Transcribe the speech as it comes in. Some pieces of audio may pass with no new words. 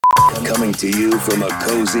Coming to you from a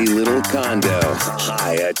cozy little condo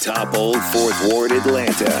high atop Old Fourth Ward,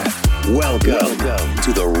 Atlanta. Welcome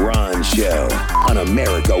to The Ron Show on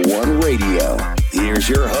America One Radio. Here's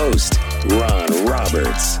your host, Ron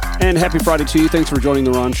Roberts. And happy Friday to you. Thanks for joining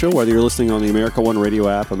The Ron Show, whether you're listening on the America One Radio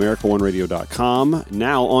app, AmericaOneRadio.com,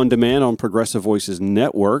 now on demand on Progressive Voices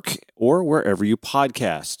Network, or wherever you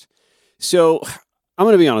podcast. So I'm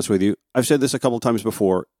going to be honest with you. I've said this a couple times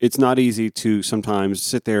before. It's not easy to sometimes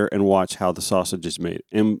sit there and watch how the sausage is made.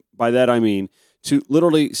 And by that I mean to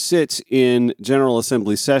literally sit in General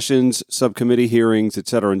Assembly sessions, subcommittee hearings, et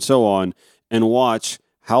cetera, and so on, and watch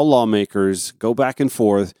how lawmakers go back and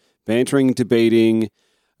forth, bantering, debating,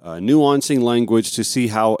 nuancing language to see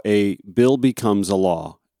how a bill becomes a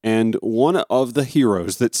law. And one of the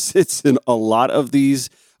heroes that sits in a lot of these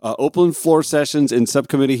open floor sessions and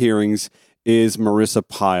subcommittee hearings is Marisa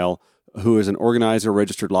Pyle, who is an organizer,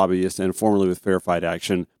 registered lobbyist, and formerly with Fair Fight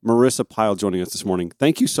Action. Marisa Pyle joining us this morning.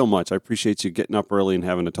 Thank you so much. I appreciate you getting up early and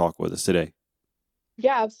having a talk with us today.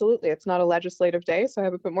 Yeah, absolutely. It's not a legislative day, so I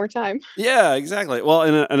have a bit more time. Yeah, exactly. Well,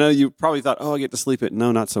 and I know you probably thought, I get to sleep at.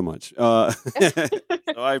 No, not so much. So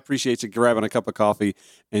I appreciate you grabbing a cup of coffee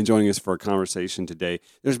and joining us for a conversation today.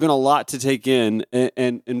 There's been a lot to take in.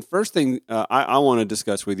 And first thing I want to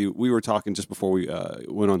discuss with you, we were talking just before we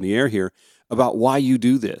went on the air here about why you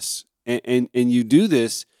do this. And you do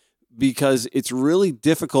this because it's really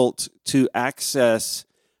difficult to access,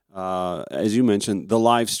 as you mentioned, the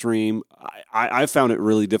live stream. I found it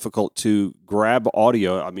really difficult to grab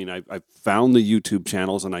audio. I mean, I found the YouTube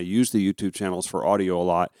channels, and I use the YouTube channels for audio a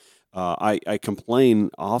lot. I complain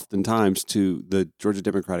oftentimes to the Georgia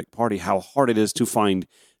Democratic Party how hard it is to find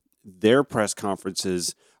their press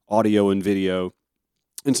conferences, audio and video,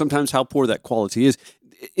 and sometimes how poor that quality is.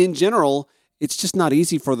 In general, it's just not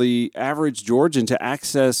easy for the average Georgian to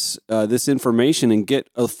access this information and get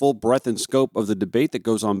a full breadth and scope of the debate that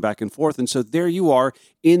goes on back and forth. And so there you are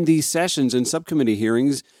in these sessions and subcommittee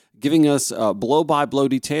hearings giving us blow-by-blow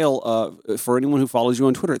detail for anyone who follows you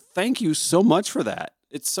on Twitter. Thank you so much for that.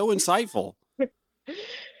 It's so insightful.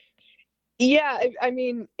 Yeah, I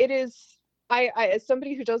mean, it is. I as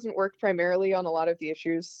somebody who doesn't work primarily on a lot of the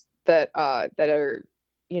issues that are,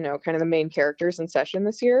 kind of the main characters in session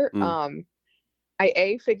this year,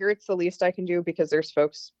 I figure it's the least I can do because there's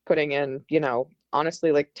folks putting in,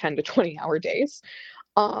 honestly, like 10 to 20 hour days.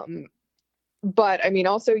 But I mean,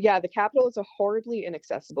 also, yeah, the Capitol is a horribly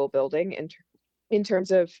inaccessible building in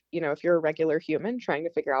terms of, if you're a regular human trying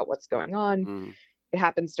to figure out what's going on. It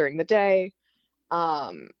happens during the day.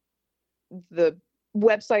 The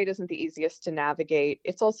website isn't the easiest to navigate.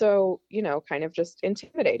 It's also, kind of just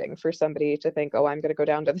intimidating for somebody to think, oh, I'm going to go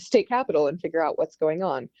down to the state capitol and figure out what's going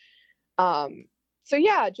on. So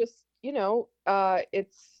yeah, just,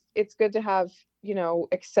 it's good to have,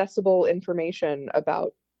 accessible information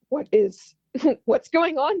about what's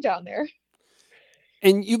going on down there.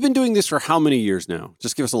 And you've been doing this for how many years now?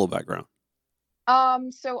 Just give us a little background.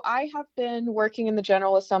 So I have been working in the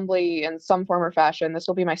General Assembly in some form or fashion. This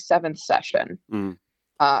will be my 7th session.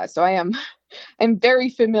 So I'm very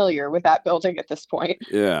familiar with that building at this point.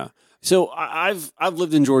 Yeah. So I've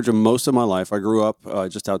lived in Georgia most of my life. I grew up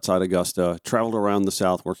just outside Augusta, traveled around the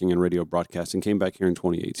South working in radio broadcasting, came back here in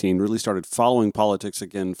 2018, really started following politics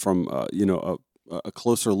again from, a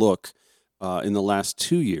closer look in the last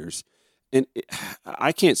 2 years. And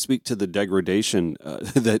I can't speak to the degradation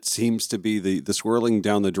that seems to be the swirling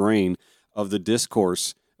down the drain of the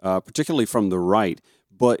discourse, particularly from the right.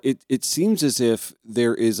 But it seems as if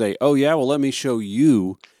there is let me show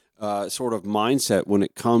you sort of mindset when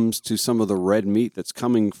it comes to some of the red meat that's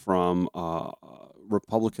coming from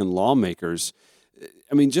Republican lawmakers.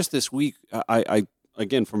 I mean, just this week, I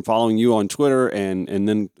again, from following you on Twitter and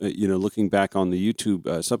then, looking back on the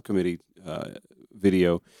YouTube subcommittee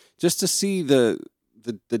video, just to see the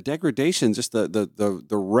degradation, just the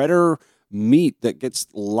redder meat that gets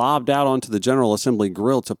lobbed out onto the General Assembly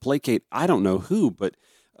grill to placate I don't know who, but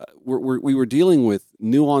we were dealing with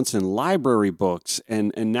nuance in library books,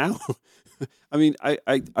 and now, I mean,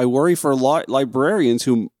 I worry for librarians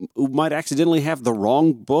who might accidentally have the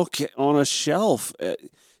wrong book on a shelf.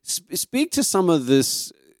 Speak to some of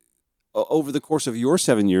this over the course of your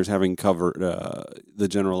 7 years having covered the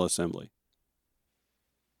General Assembly.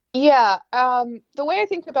 Yeah, the way I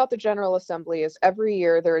think about the General Assembly is every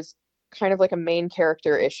year there's kind of like a main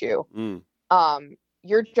character issue.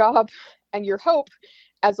 Your job and your hope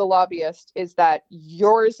as a lobbyist is that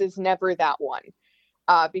yours is never that one,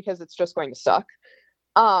 because it's just going to suck.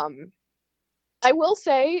 I will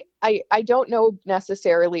say, I don't know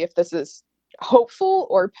necessarily if this is hopeful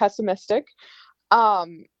or pessimistic.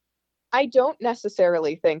 I don't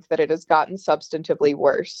necessarily think that it has gotten substantively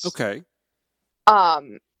worse. Okay.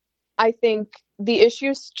 I think the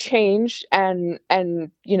issues change, and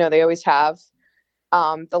they always have.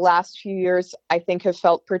 The last few years, I think, have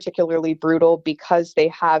felt particularly brutal because they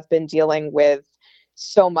have been dealing with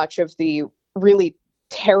so much of the really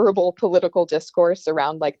terrible political discourse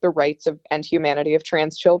around like the rights of and humanity of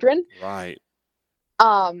trans children. Right.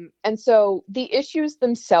 And so the issues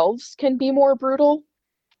themselves can be more brutal.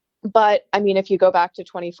 But I mean, if you go back to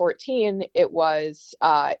 2014, it was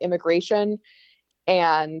immigration,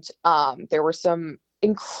 and there were some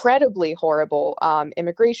incredibly horrible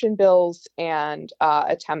immigration bills and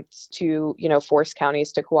attempts to, force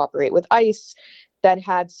counties to cooperate with ICE that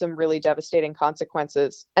had some really devastating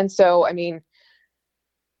consequences. And so, I mean,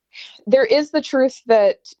 there is the truth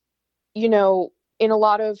that, in a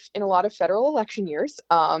lot of federal election years,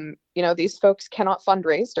 these folks cannot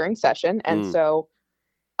fundraise during session, and so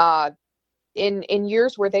in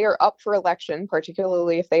years where they are up for election,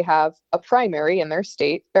 particularly if they have a primary in their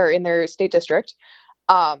state or in their state district,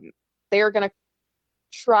 they are going to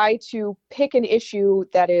try to pick an issue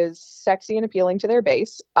that is sexy and appealing to their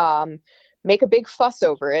base, make a big fuss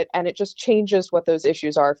over it, and it just changes what those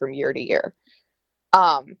issues are from year to year.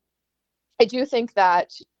 I do think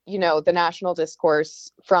that, the national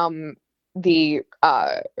discourse from the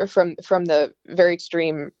very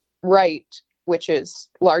extreme right, which is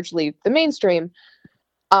largely the mainstream,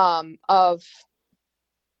 of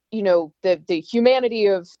the humanity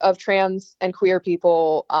of trans and queer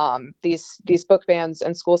people, these book bans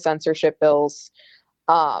and school censorship bills,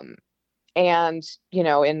 and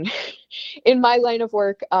in in my line of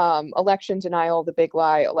work, election denial, the big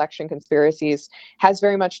lie, election conspiracies has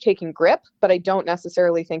very much taken grip, but I don't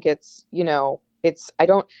necessarily think it's I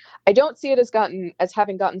don't see it as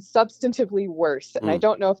having gotten substantively worse, and I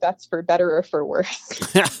don't know if that's for better or for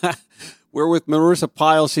worse. We're with Marisa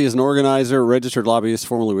Pyle. She is an organizer, registered lobbyist,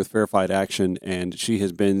 formerly with Verified Action, and she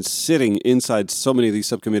has been sitting inside so many of these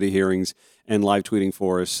subcommittee hearings and live tweeting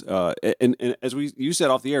for us. And as you said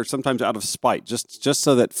off the air, sometimes out of spite, just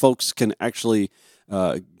so that folks can actually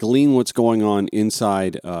glean what's going on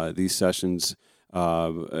inside these sessions.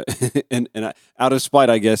 And out of spite,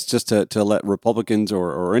 I guess, just to let Republicans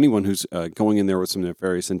or anyone who's going in there with some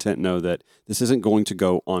nefarious intent know that this isn't going to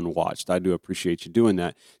go unwatched. I do appreciate you doing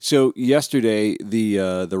that. So yesterday,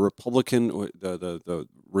 the Republican, the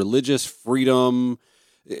religious freedom.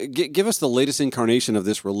 Give us the latest incarnation of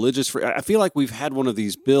this religious. I feel like we've had one of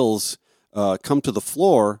these bills come to the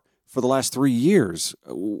floor for the last 3 years.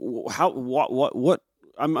 What?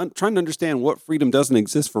 I'm trying to understand what freedom doesn't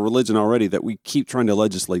exist for religion already that we keep trying to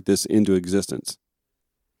legislate this into existence.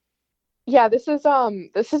 Yeah, this is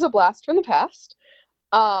a blast from the past.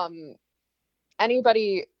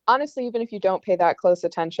 Anybody, honestly, even if you don't pay that close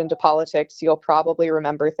attention to politics, you'll probably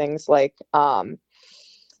remember things like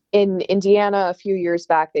in Indiana a few years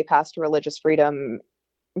back, they passed a religious freedom,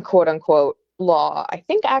 quote unquote, law. I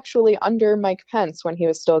think actually under Mike Pence when he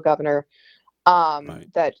was still governor. Right.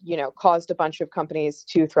 That, caused a bunch of companies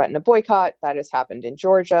to threaten a boycott. That has happened in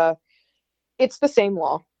Georgia. It's the same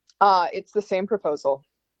law. It's the same proposal.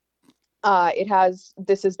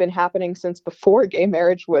 This has been happening since before gay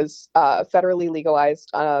marriage was federally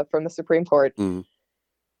legalized from the Supreme Court.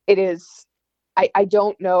 It is, I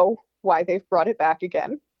don't know why they've brought it back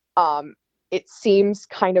again. It seems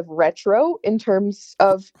kind of retro in terms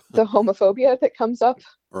of the homophobia that comes up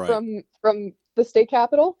right. from the state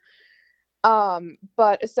capitol.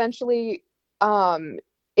 But essentially,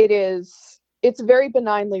 it's a very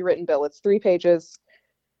benignly written bill. It's 3 pages.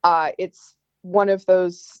 It's one of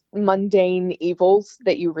those mundane evils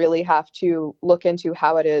that you really have to look into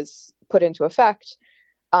how it is put into effect,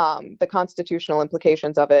 the constitutional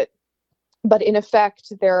implications of it. But in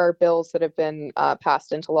effect, there are bills that have been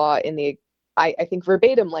passed into law in the, I think,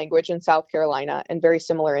 verbatim language in South Carolina and very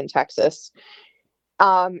similar in Texas.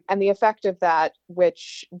 And the effect of that,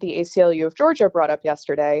 which the ACLU of Georgia brought up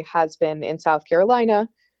yesterday, has been in South Carolina.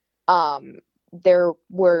 There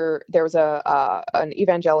was an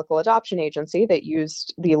evangelical adoption agency that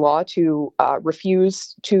used the law to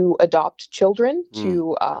refuse to adopt children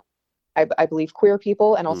to, I believe, queer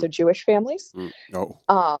people and also Jewish families.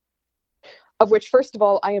 Of which, first of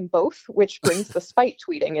all, I am both, which brings the spite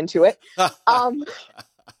tweeting into it.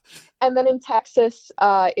 And then in Texas,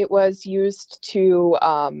 it was used to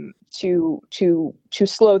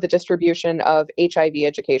slow the distribution of HIV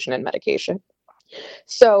education and medication.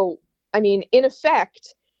 So, I mean, in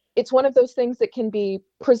effect, it's one of those things that can be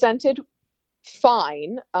presented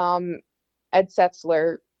fine. Ed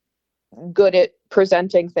Setzler, good at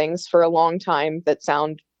presenting things for a long time that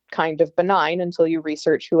sound kind of benign until you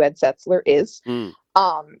research who Ed Setzler is.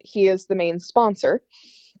 He is the main sponsor.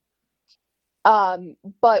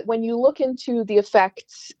 But when you look into the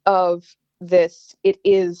effects of this, it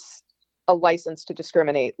is a license to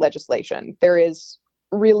discriminate legislation. There is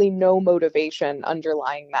really no motivation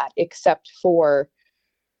underlying that except for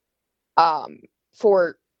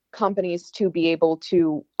companies to be able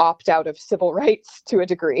to opt out of civil rights to a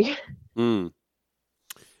degree.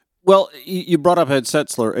 Well, you brought up Ed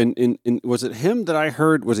Setzler, and was it him that I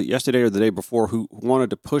heard, was it yesterday or the day before, who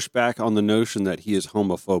wanted to push back on the notion that he is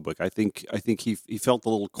homophobic? I think he felt a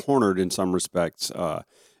little cornered in some respects.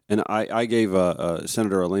 And I gave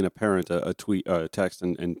Senator Elena Parent a text,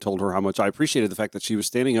 and told her how much I appreciated the fact that she was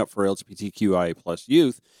standing up for LGBTQIA plus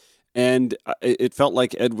youth. And it felt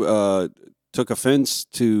like Ed took offense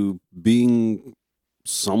to being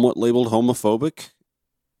somewhat labeled homophobic.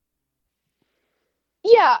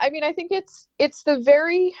 Yeah, I mean, I think it's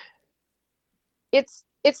the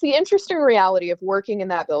interesting reality of working in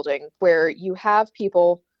that building where you have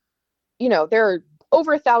people, there are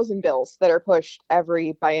over 1,000 bills that are pushed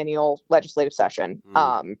every biennial legislative session.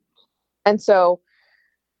 And so,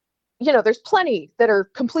 there's plenty that are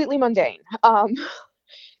completely mundane.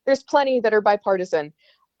 There's plenty that are bipartisan.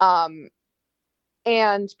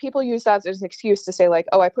 And people use that as an excuse to say, like,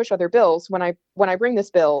 oh, I push other bills when I bring this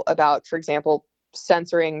bill about, for example,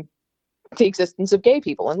 censoring the existence of gay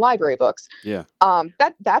people in library books. Yeah.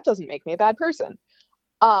 That doesn't make me a bad person.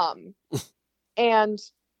 And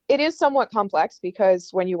it is somewhat complex because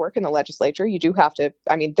when you work in the legislature, you do have to,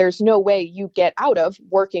 I mean, there's no way you get out of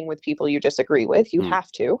working with people you disagree with. You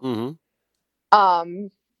have to. Mm-hmm.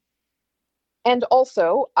 And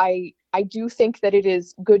also, I do think that it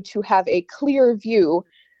is good to have a clear view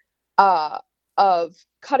of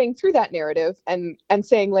cutting through that narrative and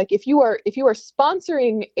saying, like, if you are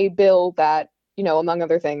sponsoring a bill that, among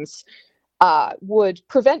other things, would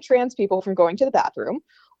prevent trans people from going to the bathroom,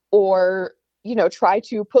 or try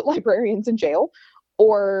to put librarians in jail,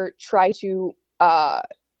 or try to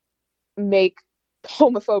make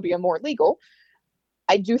homophobia more legal,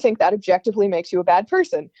 I do think that objectively makes you a bad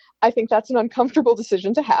person. I think that's an uncomfortable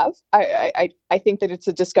decision to have. I think that it's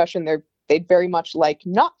a discussion they'd very much like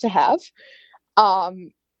not to have.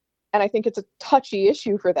 And I think it's a touchy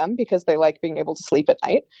issue for them because they like being able to sleep at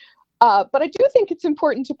night. But I do think it's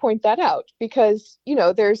important to point that out because,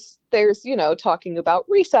 there's talking about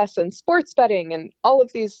recess and sports betting and all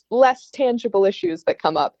of these less tangible issues that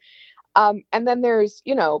come up. And then there's,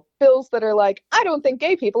 bills that are like, I don't think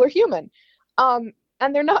gay people are human.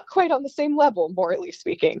 And they're not quite on the same level, morally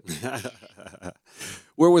speaking.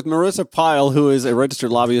 We're with Marisa Pyle, who is a registered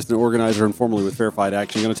lobbyist and organizer and formerly with Fair Fight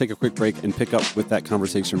Action. I'm going to take a quick break and pick up with that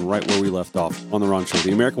conversation right where we left off on The Ron Show.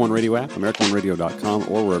 The American One Radio app, AmericanOneRadio.com,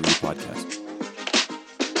 or wherever you podcast.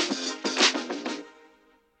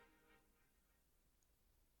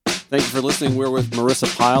 Thank you for listening. We're with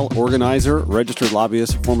Marisa Pyle, organizer, registered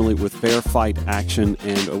lobbyist, formerly with Fair Fight Action.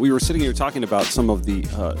 And we were sitting here talking about some of the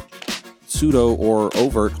pseudo or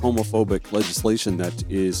overt homophobic legislation that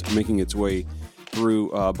is making its way through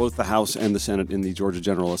both the House and the Senate in the Georgia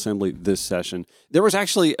General Assembly this session. There was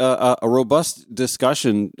actually a robust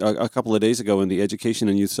discussion a couple of days ago in the Education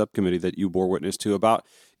and Youth Subcommittee that you bore witness to about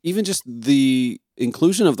even just the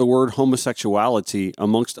inclusion of the word homosexuality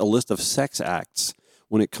amongst a list of sex acts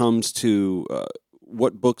when it comes to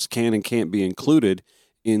what books can and can't be included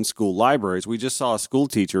in school libraries. We just saw a school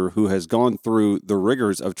teacher who has gone through the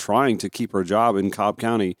rigors of trying to keep her job in Cobb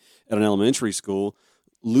County at an elementary school,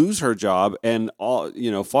 lose her job, and fought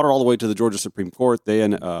it all the way to the Georgia Supreme Court. They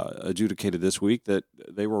adjudicated this week that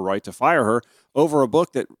they were right to fire her over a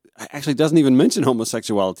book that actually doesn't even mention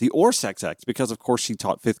homosexuality or sex acts, because of course she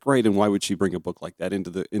taught fifth grade, and why would she bring a book like that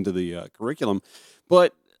into the curriculum?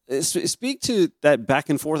 But speak to that back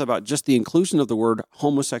and forth about just the inclusion of the word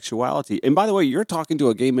homosexuality. And by the way, you're talking to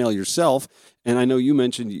a gay male yourself, and I know you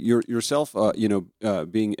mentioned yourself,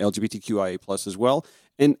 being LGBTQIA plus as well,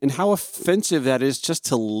 and how offensive that is just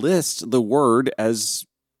to list the word as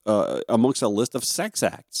amongst a list of sex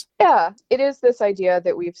acts. Yeah, it is this idea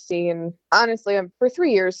that we've seen, honestly, for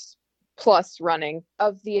 3 years plus running,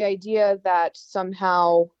 of the idea that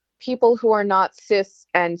somehow people who are not cis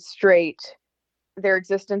and straight, their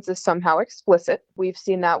existence is somehow explicit. We've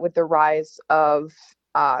seen that with the rise of,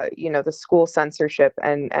 the school censorship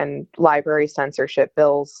and library censorship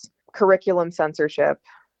bills, curriculum censorship,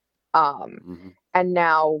 and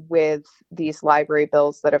now with these library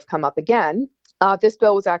bills that have come up again. This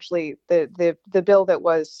bill was actually the bill that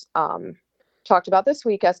was talked about this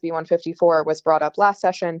week, SB 154, was brought up last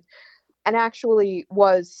session and actually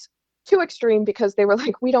was too extreme because they were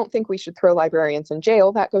like, we don't think we should throw librarians in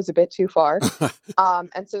jail. That goes a bit too far.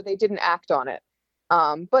 And so they didn't act on it.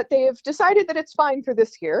 But they have decided that it's fine for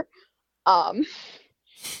this year.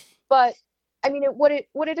 But I mean, what it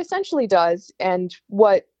essentially does, and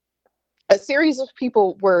what a series of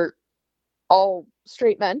people were, all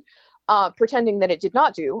straight men, pretending that it did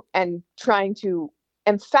not do, and trying to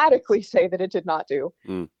emphatically say that it did not do,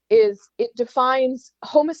 is it defines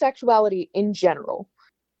homosexuality in general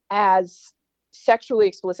as sexually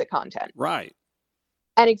explicit content. Right.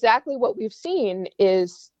 And exactly what we've seen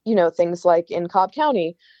is, things like in Cobb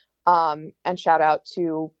County, and shout out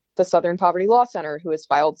to the Southern Poverty Law Center, who has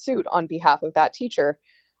filed suit on behalf of that teacher,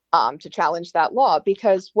 to challenge that law,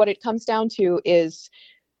 because what it comes down to is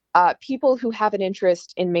people who have an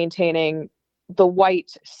interest in maintaining the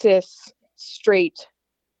white, cis, straight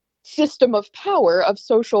system of power, of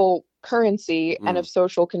social currency, and of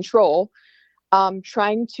social control,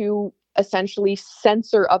 trying to essentially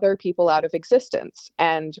censor other people out of existence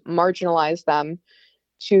and marginalize them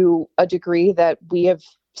to a degree that we have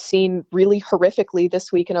seen really horrifically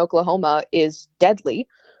this week in Oklahoma is deadly.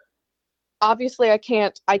 Obviously, I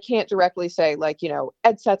can't directly say, like,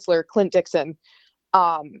 Ed Setzler, Clint Dixon,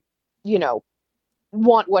 want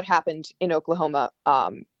what happened in Oklahoma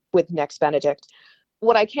with Next Benedict.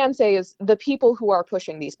 What I can say is the people who are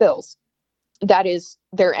pushing these bills, that is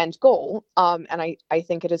their end goal. And I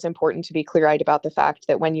think it is important to be clear-eyed about the fact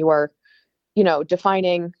that when you are,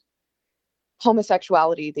 defining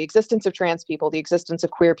homosexuality, the existence of trans people, the existence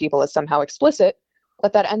of queer people as somehow explicit,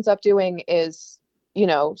 what that ends up doing is,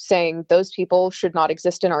 saying those people should not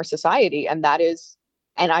exist in our society. And that is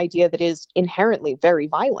an idea that is inherently very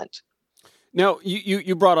violent. Now,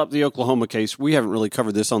 you brought up the Oklahoma case. We haven't really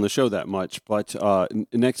covered this on the show that much, but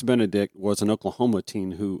Next Benedict was an Oklahoma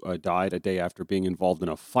teen who died a day after being involved in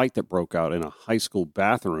a fight that broke out in a high school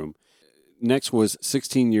bathroom. Next was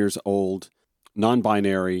 16 years old,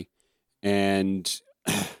 non-binary, and...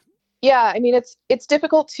 Yeah, I mean, it's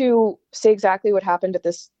difficult to say exactly what happened at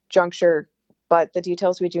this juncture, but the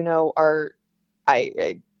details we do know are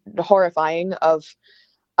horrifying, of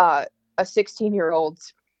a 16-year-old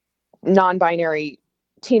non-binary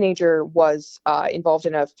teenager was involved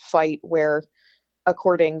in a fight where,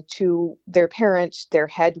 according to their parent, their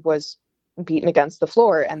head was beaten against the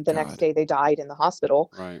floor, and the next day they died in the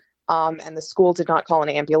hospital. Right. And the school did not call an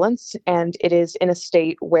ambulance, and it is in a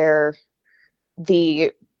state where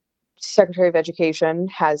the Secretary of Education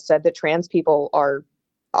has said that trans people are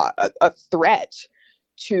a threat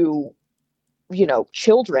to,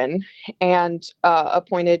 children, and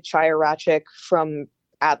appointed Chaya Rachik from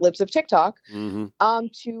Ad-Libs of TikTok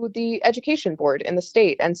to the education board in the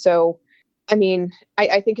state. And so, I mean,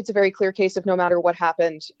 I think it's a very clear case of, no matter what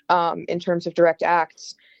happened in terms of direct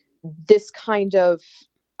acts, this kind of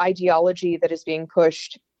ideology that is being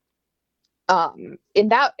pushed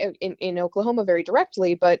in Oklahoma very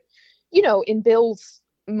directly, but, in bills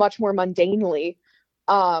much more mundanely,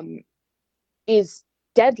 is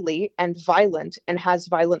deadly and violent and has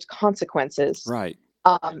violent consequences. Right.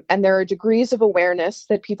 And there are degrees of awareness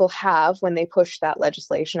that people have when they push that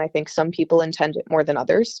legislation. I think some people intend it more than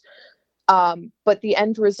others. But the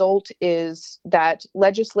end result is that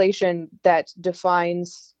legislation that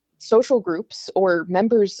defines social groups or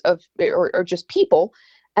members of, or just people,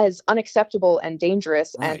 as unacceptable and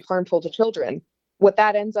dangerous and harmful to children, what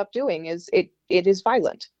that ends up doing is it is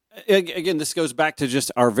violent. Again, this goes back to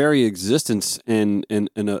just our very existence and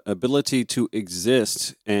ability to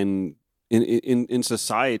exist, and in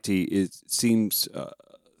society, it seems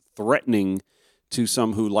threatening to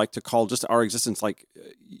some who like to call just our existence, like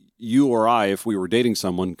you or I, if we were dating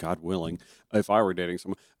someone, God willing, if I were dating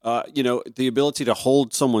someone, the ability to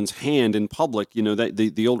hold someone's hand in public, that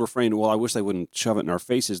the old refrain, well, I wish they wouldn't shove it in our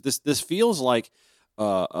faces. This feels like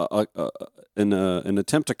an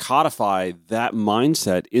attempt to codify that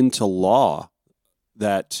mindset into law,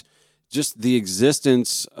 that just the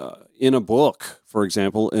existence in a book, for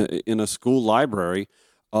example, in a school library,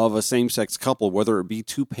 of a same-sex couple, whether it be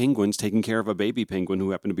two penguins taking care of a baby penguin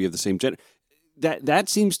who happen to be of the same gender, that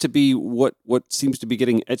seems to be what seems to be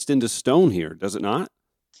getting etched into stone here, does it not?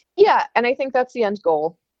 Yeah, and I think that's the end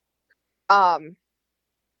goal. I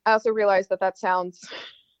also realize that sounds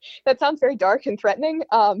very dark and threatening,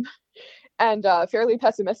 and fairly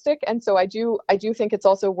pessimistic. And so I do think it's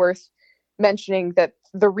also worth mentioning that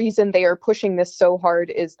the reason they are pushing this so hard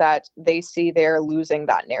is that they see they're losing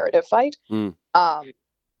that narrative fight.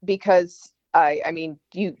 Because I mean,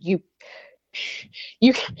 you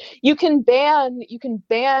can ban,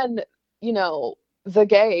 the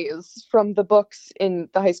gays from the books in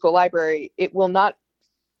the high school library. It will not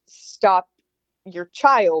stop your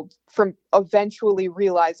child from eventually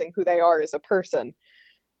realizing who they are as a person,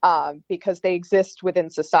 because they exist within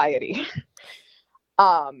society.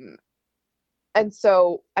 And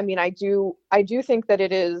so, I mean, I do think that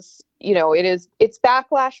it is, it's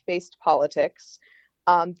backlash based politics.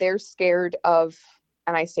 They're scared of,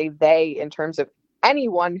 and I say they in terms of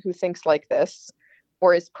anyone who thinks like this,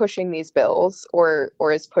 or is pushing these bills, or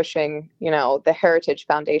is pushing, the heritage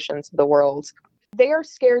foundations of the world. They are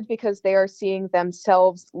scared because they are seeing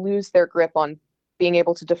themselves lose their grip on being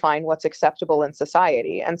able to define what's acceptable in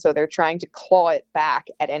society. And so they're trying to claw it back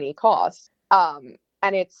at any cost. And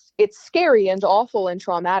it's scary and awful and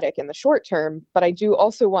traumatic in the short term, but I do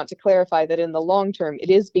also want to clarify that in the long term, it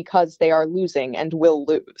is because they are losing and will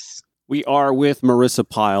lose. We are with Marisa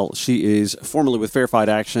Pyle. She is formerly with Fair Fight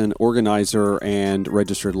Action, organizer and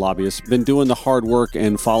registered lobbyist. Been doing the hard work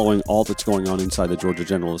and following all that's going on inside the Georgia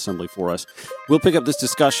General Assembly for us. We'll pick up this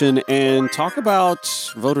discussion and talk about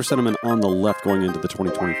voter sentiment on the left going into the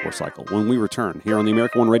 2024 cycle when we return here on the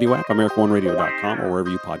America One Radio app, AmericaOneRadio.com, or wherever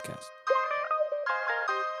you podcast.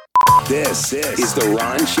 This is The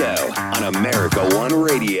Ron Show on America One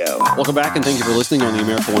Radio. Welcome back, and thank you for listening on the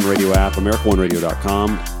America One Radio app,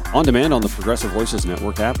 AmericaOneRadio.com. On demand on the Progressive Voices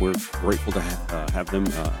Network app. We're grateful to have them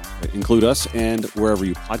include us, and wherever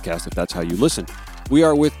you podcast, if that's how you listen. We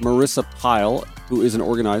are with Marisa Pyle, who is an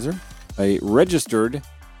organizer, a registered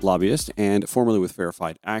lobbyist, and formerly with Fair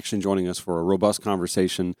Fight Action, joining us for a robust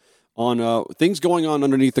conversation on things going on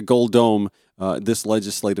underneath the Gold Dome this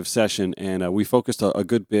legislative session. And we focused a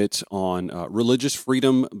good bit on religious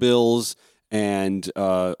freedom bills and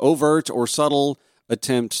overt or subtle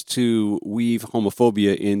attempts to weave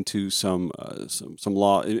homophobia into some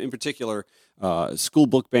law, in particular school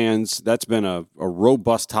book bans. That's been a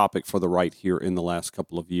robust topic for the right here in the last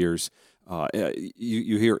couple of years.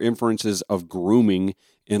 You hear inferences of grooming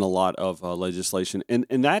in a lot of legislation, and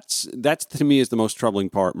that's to me is the most troubling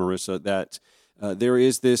part, Marisa. That there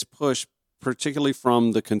is this push, particularly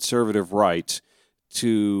from the conservative right,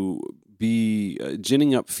 to be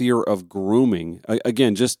ginning up fear of grooming.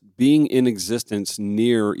 Again, just being in existence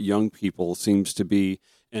near young people seems to be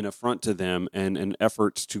an affront to them and an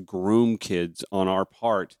effort to groom kids on our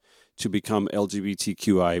part to become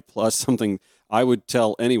LGBTQI plus. Something I would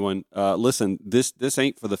tell anyone, listen, this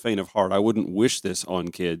ain't for the faint of heart. I wouldn't wish this on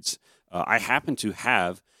kids. I happen to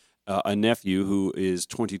have a nephew who is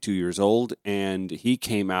 22 years old, and he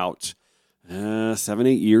came out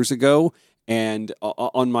 7-8 years ago. And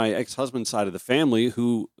on my ex-husband's side of the family,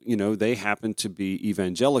 who, they happen to be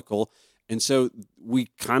evangelical. And so we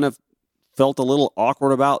kind of felt a little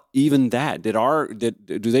awkward about even that.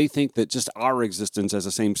 Do they think that just our existence as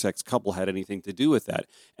a same-sex couple had anything to do with that?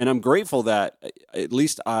 And I'm grateful that at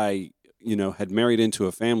least I, had married into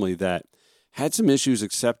a family that had some issues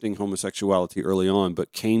accepting homosexuality early on,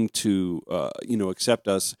 but came to, accept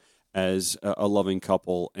us as a loving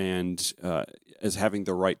couple and as having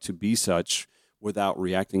the right to be such without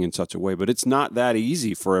reacting in such a way. But it's not that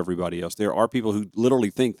easy for everybody else. There are people who literally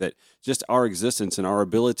think that just our existence and our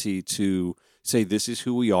ability to say this is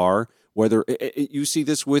who we are, whether you see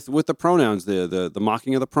this with the pronouns, the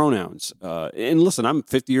mocking of the pronouns. And listen, I'm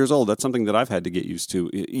 50 years old. That's something that I've had to get used to,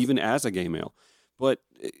 even as a gay male. But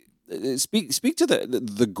speak to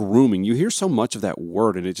the grooming. You hear so much of that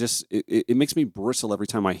word, and it makes me bristle every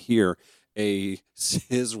time I hear a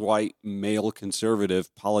cis white male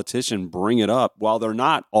conservative politician bring it up, while they're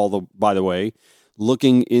not by the way,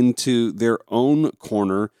 looking into their own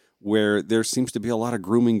corner where there seems to be a lot of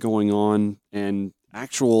grooming going on and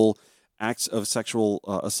actual acts of sexual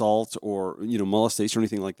assault or molestation or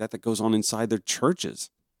anything like that goes on inside their churches.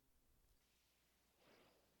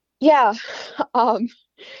 Yeah.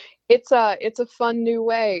 It's a fun new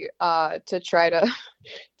way to try to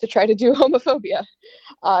do homophobia.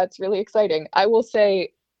 It's really exciting. I will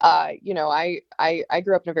say, I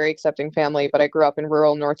grew up in a very accepting family, but I grew up in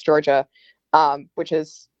rural North Georgia, which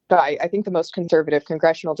is I think the most conservative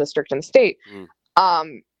congressional district in the state.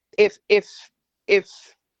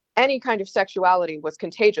 If any kind of sexuality was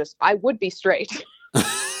contagious, I would be straight.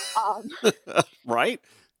 Right?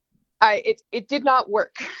 It did not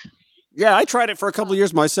work. Yeah, I tried it for a couple of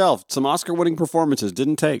years myself. Some Oscar-winning performances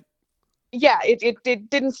didn't take. Yeah, it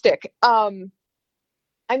didn't stick.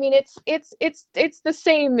 I mean, it's the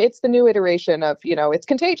same. It's the new iteration of, it's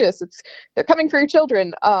contagious. They're coming for your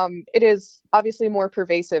children. It is obviously more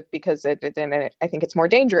pervasive because and I think it's more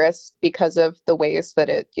dangerous because of the ways that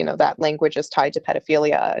that language is tied to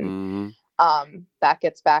pedophilia, and that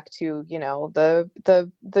gets back to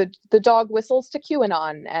the dog whistles to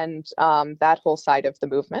QAnon and that whole side of the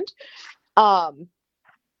movement.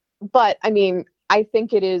 But I mean, I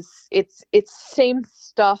think it's same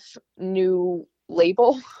stuff, new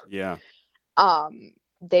label. Yeah.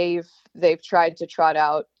 They've tried to trot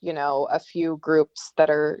out, a few groups that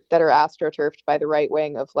are astroturfed by the right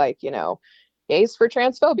wing of like, gays for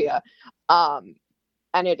transphobia.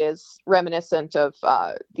 And it is reminiscent of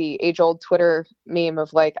the age-old Twitter meme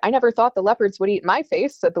of like, I never thought the leopards would eat my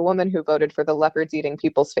face, said the woman who voted for the leopards eating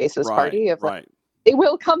people's faces party. Of right. Like, they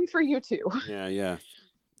will come for you too. Yeah.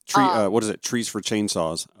 What is it? Trees for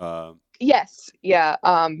chainsaws. Yes. Yeah.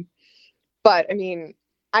 But I mean,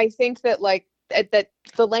 I think that like that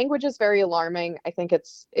the language is very alarming. I think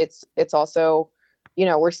it's also,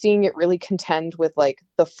 we're seeing it really contend with like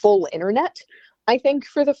the full internet, I think,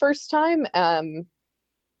 for the first time.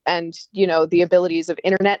 And, the abilities of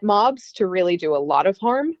internet mobs to really do a lot of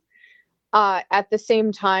harm. At the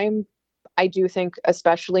same time, I do think,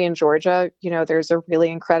 especially in Georgia, there's a really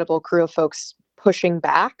incredible crew of folks pushing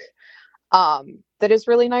back. That is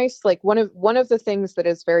really nice. Like one of the things that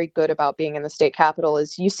is very good about being in the state capitol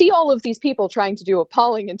is you see all of these people trying to do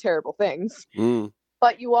appalling and terrible things,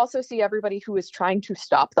 but you also see everybody who is trying to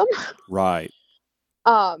stop them. Right.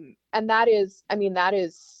 And that is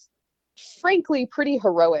frankly pretty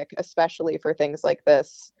heroic, especially for things like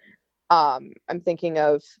this. I'm thinking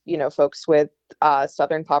of, folks with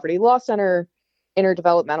Southern Poverty Law Center,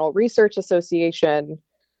 Interdevelopmental Research Association,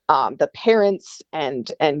 the parents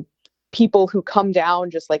and people who come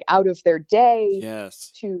down just like out of their day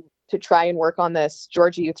yes. to try and work on this,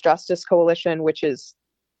 Georgia Youth Justice Coalition, which is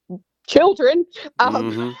children.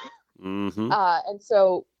 And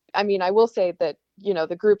so, I mean, I will say that,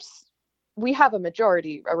 the groups, we have a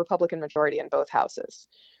Republican majority in both houses.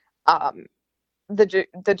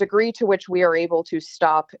 The degree to which we are able to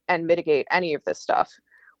stop and mitigate any of this stuff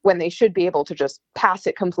when they should be able to just pass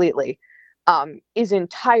it completely is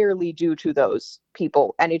entirely due to those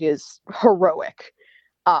people, and it is heroic.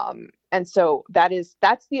 And so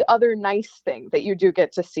that's the other nice thing that you do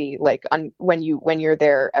get to see, like when you're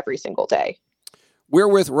there every single day. We're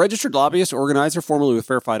with registered lobbyist, organizer, formerly with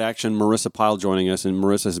Fair Fight Action, Marisa Pyle, joining us. And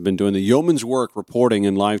Marisa has been doing the yeoman's work reporting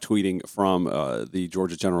and live tweeting from the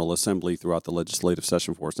Georgia General Assembly throughout the legislative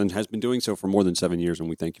session for us, and has been doing so for more than 7 years, and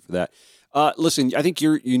we thank you for that. Listen, I think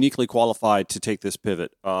you're uniquely qualified to take this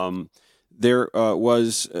pivot. There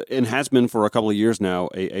was, and has been for a couple of years now,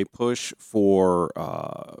 a push for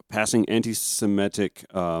passing anti-Semitic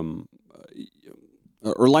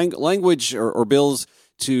language or bills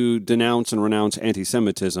to denounce and renounce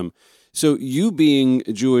anti-Semitism. So you being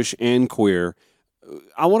Jewish and queer,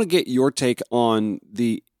 I want to get your take on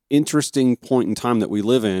the interesting point in time that we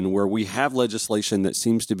live in where we have legislation that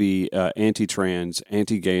seems to be anti-trans,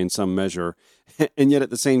 anti-gay in some measure, and yet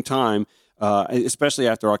at the same time, especially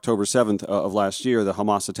after October 7th of last year, the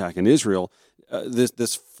Hamas attack in Israel,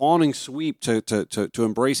 this fawning sweep to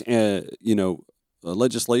embrace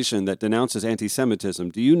legislation that denounces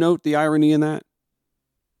anti-Semitism. Do you note the irony in that?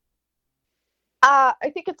 I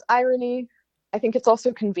think it's irony. I think it's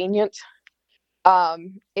also convenient.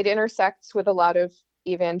 It intersects with a lot of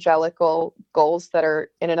evangelical goals that are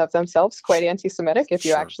in and of themselves quite anti-Semitic if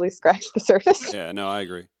you actually scratch the surface. Yeah, no, I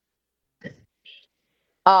agree.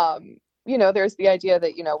 There's the idea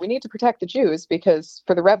that, we need to protect the Jews because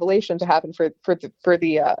for the revelation to happen for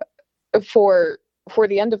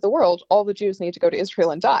the end of the world, all the Jews need to go to Israel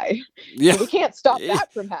and die. Yeah. And we can't stop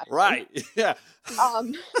that from happening. Right. Yeah.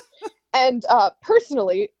 And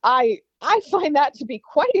personally, I find that to be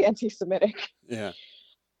quite anti-Semitic. Yeah.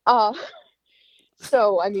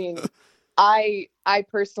 So I mean, I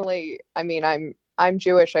personally, I mean, I'm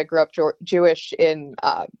Jewish. I grew up Jewish in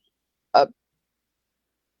a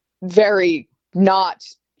very not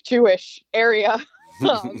Jewish area.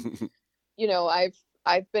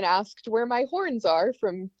 I've been asked where my horns are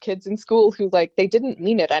from kids in school who, like, they didn't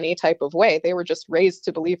mean it any type of way. They were just raised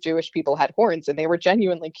to believe Jewish people had horns, and they were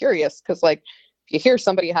genuinely curious because, like, if you hear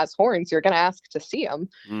somebody has horns, you're going to ask to see them.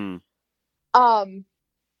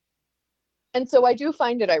 And so I do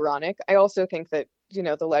find it ironic. I also think that,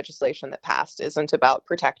 the legislation that passed isn't about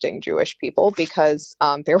protecting Jewish people because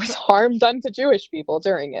there was harm done to Jewish people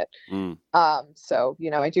during it. So,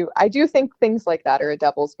 I do think things like that are a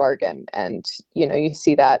devil's bargain. And, you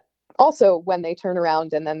see that also when they turn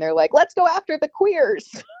around and then they're like, let's go after the queers.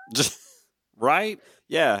 Right.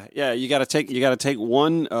 Yeah. You got to take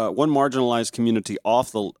one marginalized community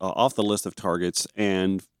off the list of targets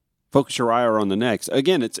and focus your ire on the next.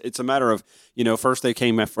 Again, it's a matter of, first they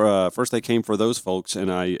came for those folks and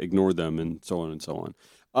I ignored them, and so on and so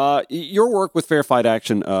on. Your work with Fair Fight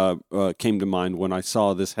Action came to mind when I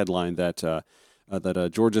saw this headline that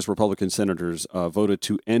that Georgia's Republican senators voted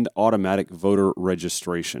to end automatic voter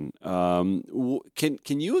registration. Can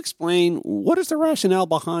you explain what is the rationale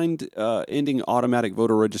behind ending automatic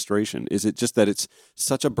voter registration? Is it just that it's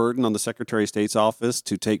such a burden on the Secretary of State's office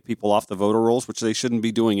to take people off the voter rolls, which they shouldn't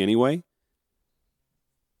be doing anyway?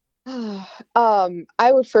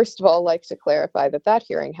 I would first of all like to clarify that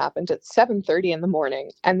hearing happened at 7:30 in the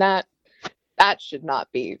morning, and that should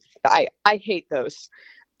not be. I hate those.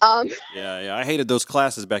 Yeah, I hated those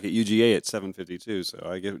classes back at UGA at 7:52. So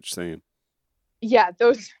I get what you're saying. Yeah,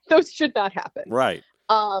 those should not happen. Right.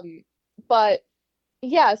 But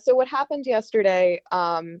yeah. So what happened yesterday?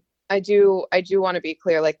 I do want to be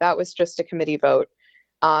clear. Like, that was just a committee vote.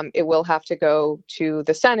 It will have to go to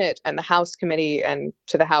the Senate and the House committee and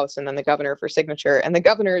to the House and then the governor for signature. And the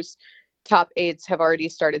governor's top aides have already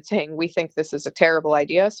started saying, we think this is a terrible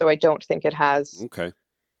idea. So I don't think it has. Okay.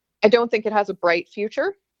 I don't think it has a bright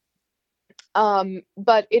future.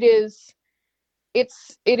 But it is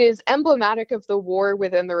emblematic of the war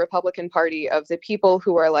within the Republican Party, of the people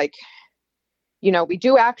who are like, we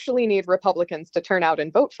do actually need Republicans to turn out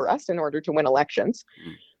and vote for us in order to win elections.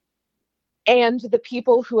 And the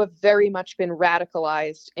people who have very much been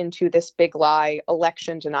radicalized into this big lie,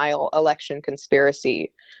 election denial, election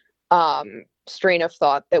conspiracy strain of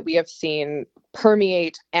thought that we have seen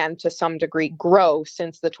permeate and to some degree grow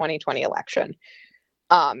since the 2020 election.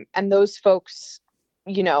 And those folks,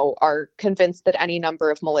 are convinced that any number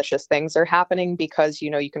of malicious things are happening because,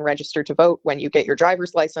 you can register to vote when you get your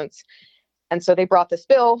driver's license. And so they brought this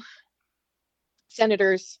bill.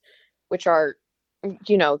 Senators, which are,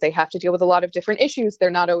 they have to deal with a lot of different issues.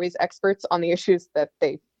 They're not always experts on the issues that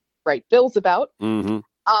they write bills about.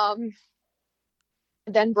 Mm-hmm.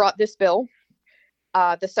 Then brought this bill.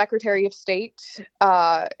 The Secretary of State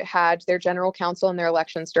had their general counsel and their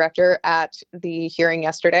elections director at the hearing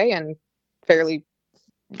yesterday and fairly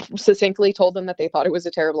succinctly told them that they thought it was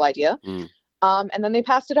a terrible idea. And then they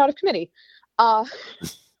passed it out of committee.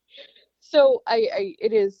 So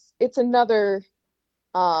it's another,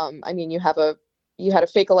 you had a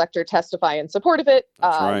fake elector testify in support of it.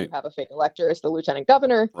 That's right. You have a fake elector as the lieutenant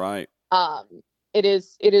governor. Right. It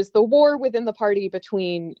is the war within the party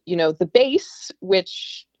between, the base,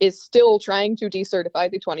 which is still trying to decertify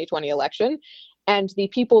the 2020 election, and the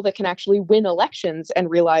people that can actually win elections and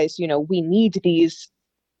realize, we need these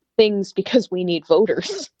things because we need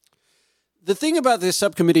voters. The thing about this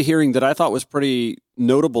subcommittee hearing that I thought was pretty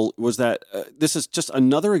notable was that this is just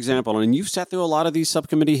another example, and you've sat through a lot of these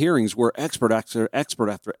subcommittee hearings where expert after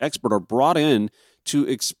expert are brought in to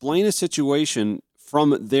explain a situation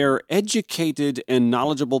from their educated and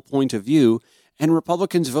knowledgeable point of view, and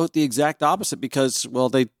Republicans vote the exact opposite because, well,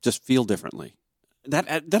 they just feel differently.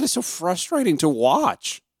 That is so frustrating to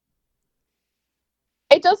watch.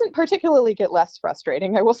 It doesn't particularly get less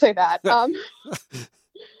frustrating, I will say that.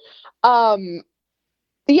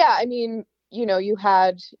 Yeah, you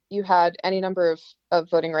had any number of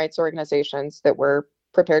voting rights organizations that were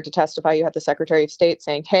prepared to testify. You had the Secretary of State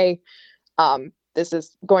saying, hey, this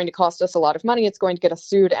is going to cost us a lot of money. It's going to get us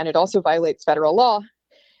sued, and it also violates federal law.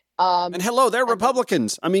 And hello, they're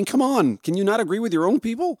Republicans. Come on. Can you not agree with your own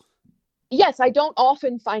people? Yes, I don't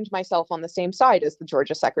often find myself on the same side as the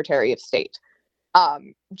Georgia Secretary of State.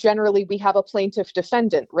 Generally, we have a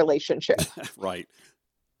plaintiff-defendant relationship. Right.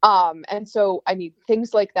 And so,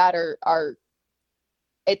 things like that are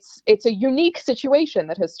it's a unique situation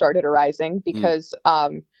that has started arising because,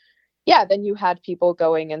 then you had people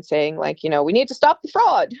going and saying like, we need to stop the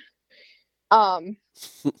fraud.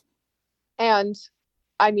 And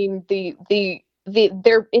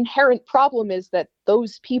their inherent problem is that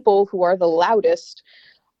those people who are the loudest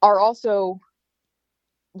are also,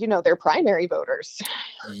 their primary voters.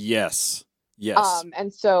 Yes.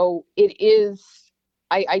 And so it is,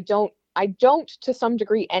 I don't to some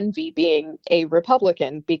degree envy being a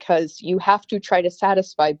Republican because you have to try to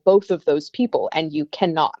satisfy both of those people and you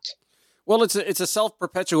cannot. Well, it's a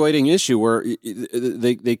self-perpetuating issue where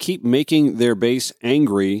they keep making their base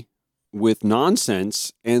angry with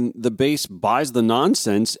nonsense, and the base buys the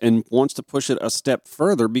nonsense and wants to push it a step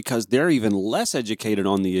further because they're even less educated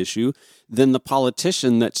on the issue than the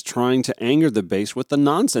politician that's trying to anger the base with the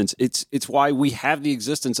nonsense. It's why we have the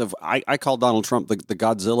existence of, I call Donald Trump the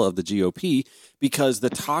Godzilla of the GOP, because the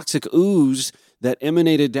toxic ooze that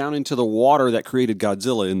emanated down into the water that created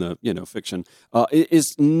Godzilla in the fiction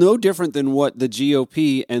is no different than what the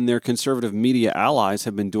GOP and their conservative media allies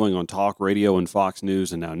have been doing on talk radio and Fox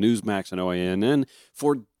News and now Newsmax and OANN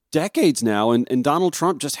for decades now, and Donald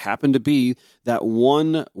Trump just happened to be that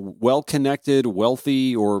one well-connected,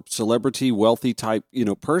 wealthy or celebrity wealthy type,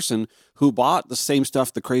 person who bought the same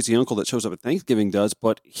stuff the crazy uncle that shows up at Thanksgiving does,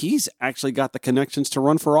 but he's actually got the connections to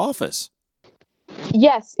run for office.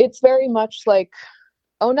 Yes, it's very much like,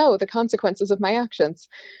 oh no, the consequences of my actions.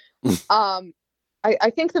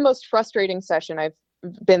 I think the most frustrating session I've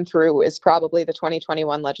been through is probably the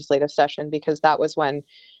 2021 legislative session, because that was when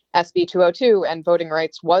SB 202 and voting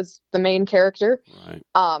rights was the main character. Right.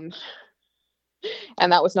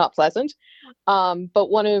 And that was not pleasant. But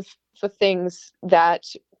one of the things that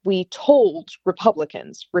we told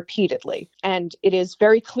Republicans repeatedly, and it is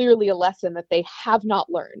very clearly a lesson that they have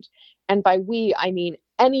not learned. And by we, I mean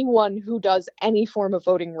anyone who does any form of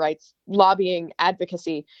voting rights lobbying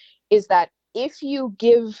advocacy, is that if you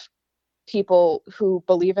give people who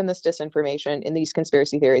believe in this disinformation, in these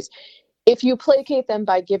conspiracy theories, if you placate them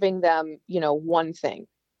by giving them, one thing,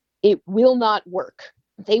 it will not work.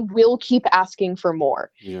 They will keep asking for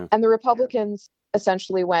more. Yeah. And the Republicans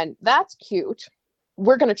essentially went, that's cute.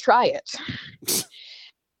 We're going to try it.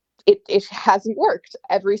 It hasn't worked.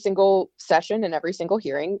 Every single session and every single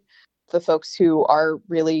hearing, the folks who are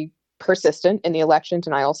really persistent in the election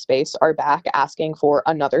denial space are back asking for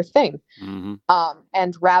another thing. Mm-hmm.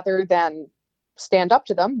 And rather than stand up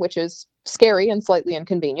to them, which is scary and slightly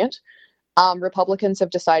inconvenient, Republicans have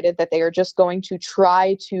decided that they are just going to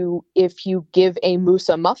try to, if you give a moose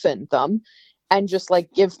a muffin them, and just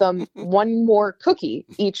give them one more cookie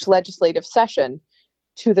each legislative session,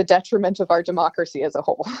 to the detriment of our democracy as a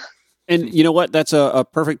whole. And you know what? That's a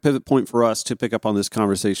perfect pivot point for us to pick up on this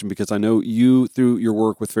conversation, because I know you, through your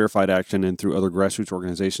work with Verified Action and through other grassroots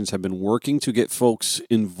organizations, have been working to get folks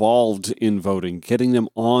involved in voting, getting them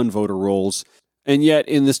on voter rolls. And yet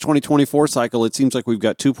in this 2024 cycle, it seems like we've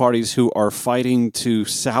got two parties who are fighting to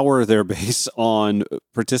sour their base on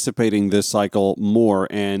participating this cycle more.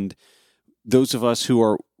 And those of us who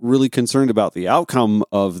are really concerned about the outcome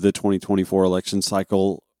of the 2024 election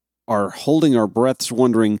cycle are holding our breaths,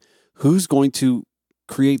 wondering who's going to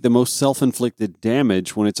create the most self-inflicted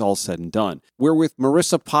damage when it's all said and done. We're with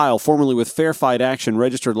Marisa Pyle, formerly with Verified Action,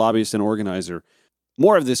 registered lobbyist and organizer.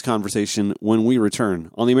 More of this conversation when we return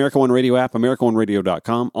on the America One Radio app,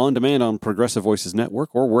 AmericaOneRadio.com, on demand on Progressive Voices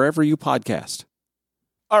Network, or wherever you podcast.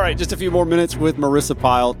 All right, just a few more minutes with Marisa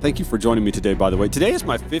Pyle. Thank you for joining me today, by the way. Today is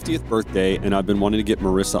my 50th birthday, and I've been wanting to get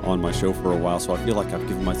Marisa on my show for a while, so I feel like I've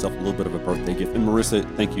given myself a little bit of a birthday gift. And Marisa,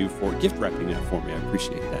 thank you for gift wrapping that for me. I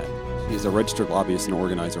appreciate that. She is a registered lobbyist and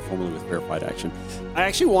organizer, formerly with Verified Action. I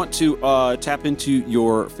actually want to tap into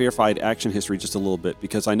your Verified Action history just a little bit,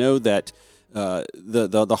 because I know that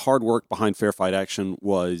the hard work behind Verified Action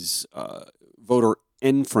was voter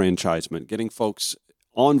enfranchisement, getting folks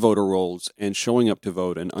on voter rolls and showing up to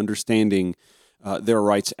vote and understanding their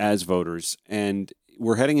rights as voters. And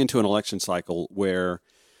we're heading into an election cycle where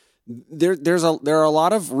there are a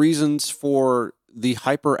lot of reasons for the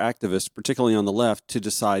hyper activists, particularly on the left, to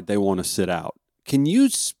decide they want to sit out. Can you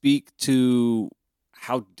speak to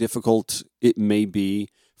how difficult it may be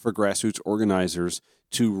for grassroots organizers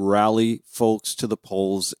to rally folks to the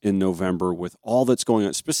polls in November with all that's going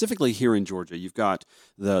on, specifically here in Georgia? You've got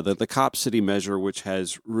the Cop City measure, which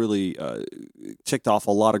has really ticked off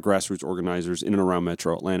a lot of grassroots organizers in and around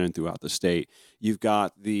Metro Atlanta and throughout the state. You've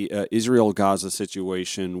got the Israel-Gaza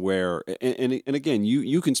situation where, and again,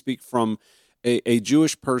 you can speak from a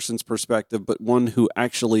Jewish person's perspective, but one who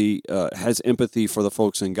actually has empathy for the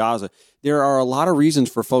folks in Gaza. There are a lot of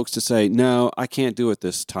reasons for folks to say, no, I can't do it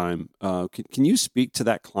this time. Can you speak to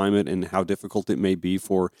that climate and how difficult it may be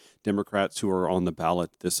for Democrats who are on the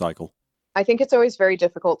ballot this cycle? I think it's always very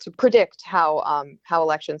difficult to predict how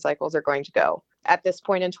election cycles are going to go. At this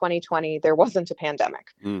point in 2020, there wasn't a pandemic.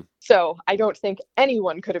 So I don't think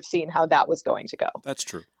anyone could have seen how that was going to go. That's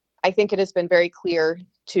true. I think it has been very clear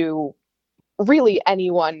to really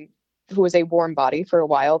anyone who is a warm body for a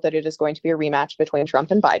while that it is going to be a rematch between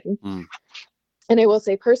Trump and Biden. And I will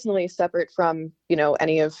say personally, separate from,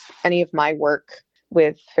 any of my work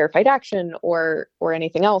with Verified Action or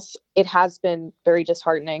anything else, it has been very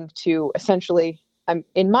disheartening to essentially,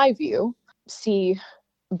 in my view, see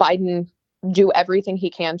Biden do everything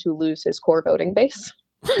he can to lose his core voting base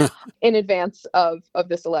in advance of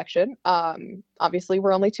this election. Obviously,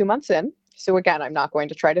 we're only 2 months in. So again, I'm not going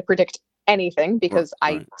to try to predict anything because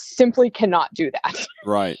I simply cannot do that.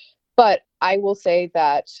 Right. But I will say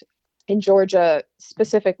that in Georgia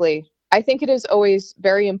specifically, I think it is always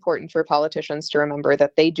very important for politicians to remember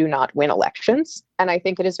that they do not win elections. And I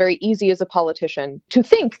think it is very easy as a politician to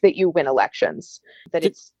think that you win elections, that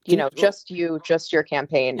it's, just you, just your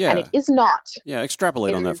campaign. Yeah. And it is not. Yeah,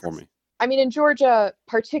 extrapolate on that for me. I mean, in Georgia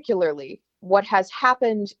particularly, what has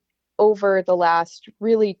happened over the last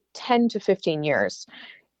really 10 to 15 years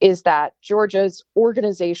is that Georgia's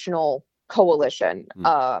organizational coalition,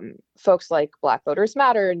 folks like Black Voters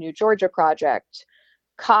Matter, New Georgia Project,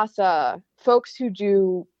 CASA, folks who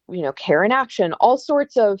do, Care in Action, all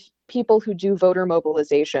sorts of people who do voter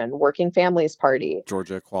mobilization, Working Families Party,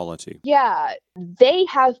 Georgia Equality. Yeah, they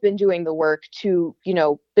have been doing the work to,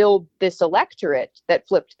 build this electorate that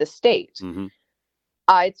flipped the state. Mm-hmm.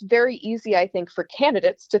 It's very easy, I think, for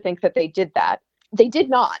candidates to think that they did that. They did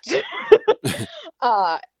not.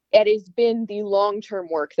 It has been the long-term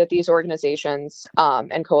work that these organizations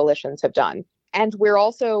and coalitions have done. And we're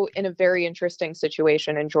also in a very interesting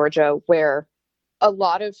situation in Georgia where a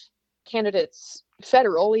lot of candidates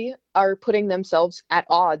federally are putting themselves at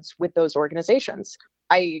odds with those organizations.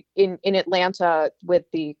 In Atlanta with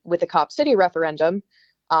the Cop City referendum,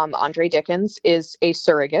 Andre Dickens is a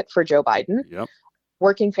surrogate for Joe Biden. Yep.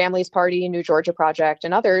 Working Families Party, New Georgia Project,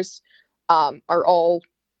 and others are all,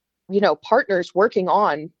 partners working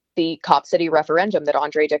on the Cop City referendum that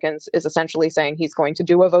Andre Dickens is essentially saying he's going to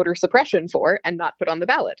do a voter suppression for and not put on the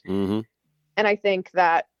ballot. Mm-hmm. And I think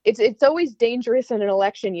that it's always dangerous in an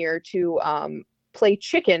election year to play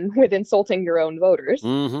chicken with insulting your own voters.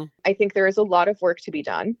 Mm-hmm. I think there is a lot of work to be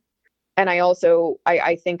done. And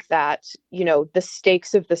I think that, the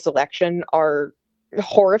stakes of this election are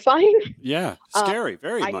horrifying. Yeah, scary,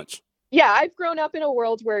 very much. Yeah, I've grown up in a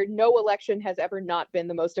world where no election has ever not been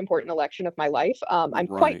the most important election of my life. I'm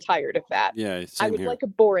quite tired of that. Yeah, I would like a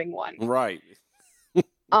boring one. Right.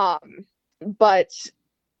 But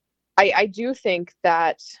I do think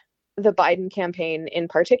that the Biden campaign in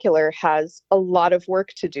particular has a lot of work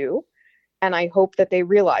to do. And I hope that they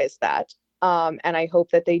realize that. And I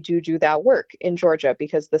hope that they do that work in Georgia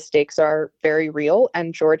because the stakes are very real.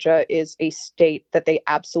 And Georgia is a state that they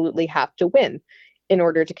absolutely have to win in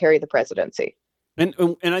order to carry the presidency. And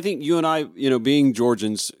I think you and I, being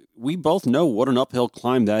Georgians, we both know what an uphill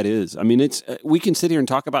climb that is. I mean, we can sit here and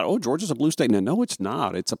talk about, Georgia's a blue state. No, it's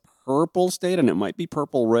not. It's a purple state, and it might be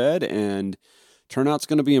purple-red, and turnout's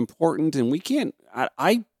going to be important. And we can't,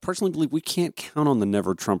 I personally believe we can't count on the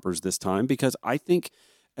never-Trumpers this time because I think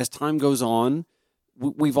as time goes on,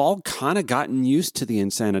 we've all kind of gotten used to the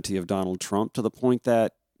insanity of Donald Trump to the point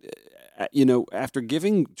that, after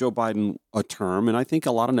giving Joe Biden a term, and I think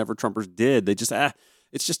a lot of never-Trumpers did, they just,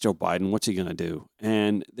 it's just Joe Biden. What's he going to do?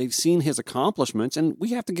 And they've seen his accomplishments, and we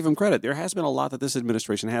have to give him credit. There has been a lot that this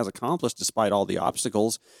administration has accomplished despite all the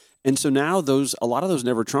obstacles. And so now a lot of those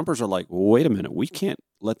never-Trumpers are like, wait a minute, we can't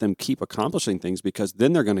let them keep accomplishing things because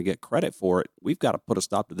then they're going to get credit for it. We've got to put a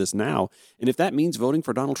stop to this now. And if that means voting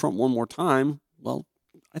for Donald Trump one more time, well,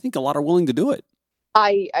 I think a lot are willing to do it.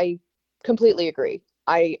 I completely agree.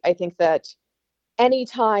 I think that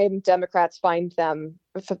anytime Democrats find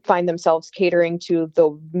themselves catering to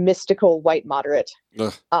the mystical white moderate,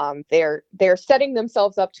 they're setting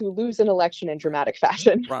themselves up to lose an election in dramatic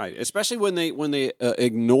fashion. Right, especially when they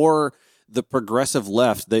ignore the progressive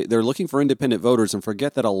left. They're looking for independent voters and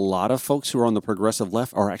forget that a lot of folks who are on the progressive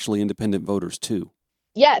left are actually independent voters too.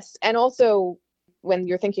 Yes, and also when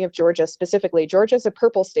you're thinking of Georgia specifically, Georgia's a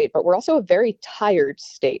purple state, but we're also a very tired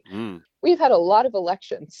state. We've had a lot of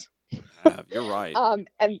elections. You're right.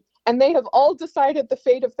 And they have all decided the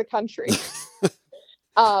fate of the country.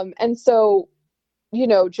 And so,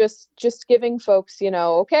 just giving folks,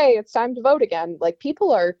 okay, it's time to vote again. Like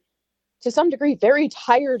people are to some degree very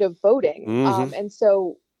tired of voting. Mm-hmm. And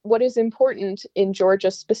so what is important in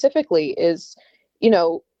Georgia specifically is,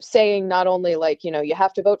 saying not only like, you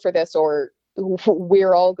have to vote for this or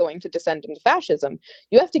we're all going to descend into fascism.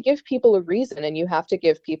 You have to give people a reason, and you have to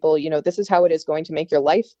give people, this is how it is going to make your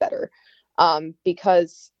life better.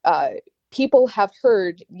 Because people have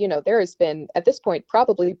heard, there has been at this point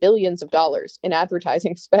probably billions of dollars in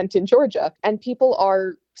advertising spent in Georgia, and people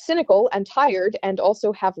are cynical and tired and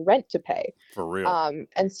also have rent to pay. For real.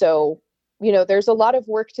 And so, there's a lot of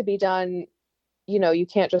work to be done. You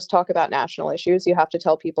can't just talk about national issues. You have to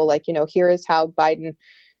tell people like, here is how Biden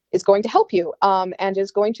is going to help you and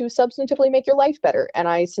is going to substantively make your life better. And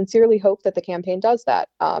I sincerely hope that the campaign does that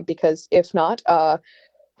because if not,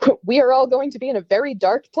 we are all going to be in a very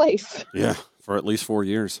dark place. Yeah, for at least 4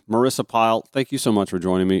 years. Marisa Pyle, thank you so much for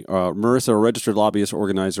joining me. Marisa, a registered lobbyist,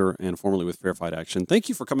 organizer, and formerly with Fair Fight Action. Thank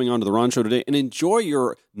you for coming on to the Ron Show today, and enjoy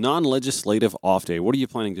your non-legislative off day. What are you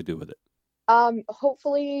planning to do with it?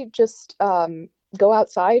 Hopefully just go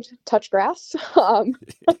outside, touch grass,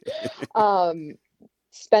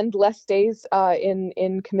 spend less days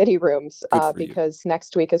in committee rooms because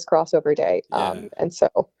next week is crossover day. Yeah. And so...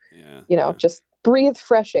 Yeah. just breathe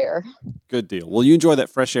fresh air. Good deal. Well, you enjoy that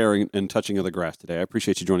fresh air and touching of the grass today. I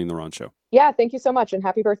appreciate you joining the Ron Show. Yeah, thank you so much, and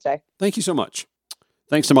happy birthday. Thank you so much.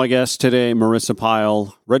 Thanks to my guest today, Marisa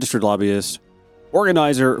Pyle, registered lobbyist,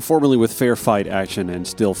 organizer, formerly with Fair Fight Action, and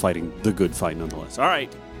still fighting the good fight nonetheless. All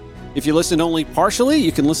right. If you listened only partially,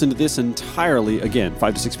 you can listen to this entirely again,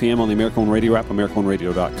 5 to 6 p.m. on the American One Radio app,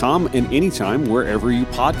 AmericanOneRadio.com, and anytime wherever you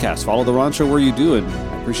podcast. Follow the Ron Show where you do, and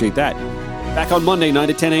I appreciate that. Back on Monday, 9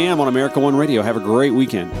 to 10 a.m. on America One Radio. Have a great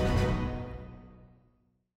weekend.